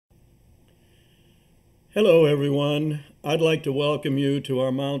Hello, everyone. I'd like to welcome you to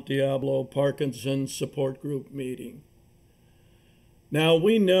our Mount Diablo Parkinson's Support Group meeting. Now,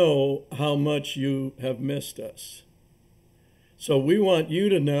 we know how much you have missed us. So we want you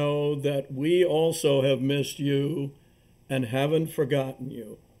to know that we also have missed you and haven't forgotten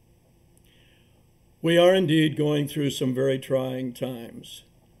you. We are indeed going through some very trying times.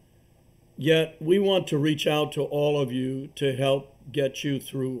 Yet, we want to reach out to all of you to help get you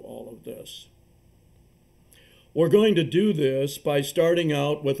through all of this. We're going to do this by starting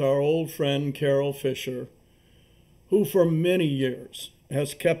out with our old friend Carol Fisher, who for many years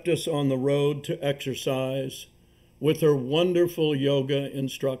has kept us on the road to exercise with her wonderful yoga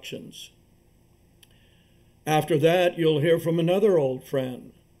instructions. After that, you'll hear from another old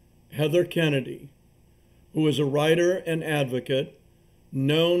friend, Heather Kennedy, who is a writer and advocate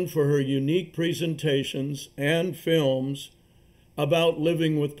known for her unique presentations and films about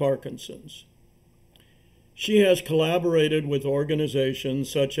living with Parkinson's. She has collaborated with organizations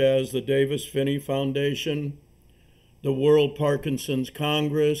such as the Davis Phinney Foundation, the World Parkinson's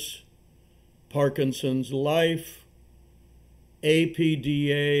Congress, Parkinson's Life,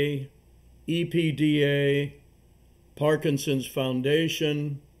 APDA, EPDA, Parkinson's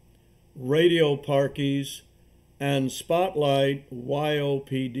Foundation, Radio Parkies, and Spotlight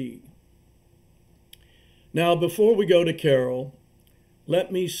YOPD. Now, before we go to Carol,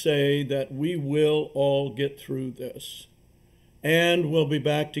 let me say that we will all get through this, and we'll be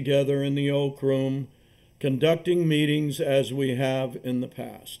back together in the Oak Room, conducting meetings as we have in the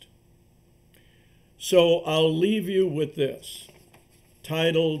past. So I'll leave you with this,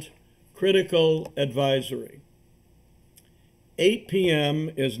 titled Critical Advisory. 8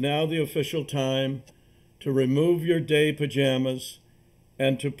 p.m. is now the official time to remove your day pajamas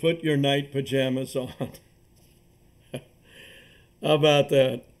and to put your night pajamas on. How about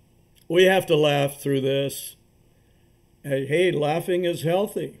that? We have to laugh through this. Hey, laughing is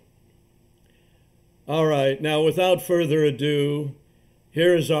healthy. All right, now without further ado,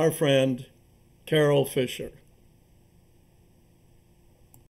 here is our friend, Carol Fisher.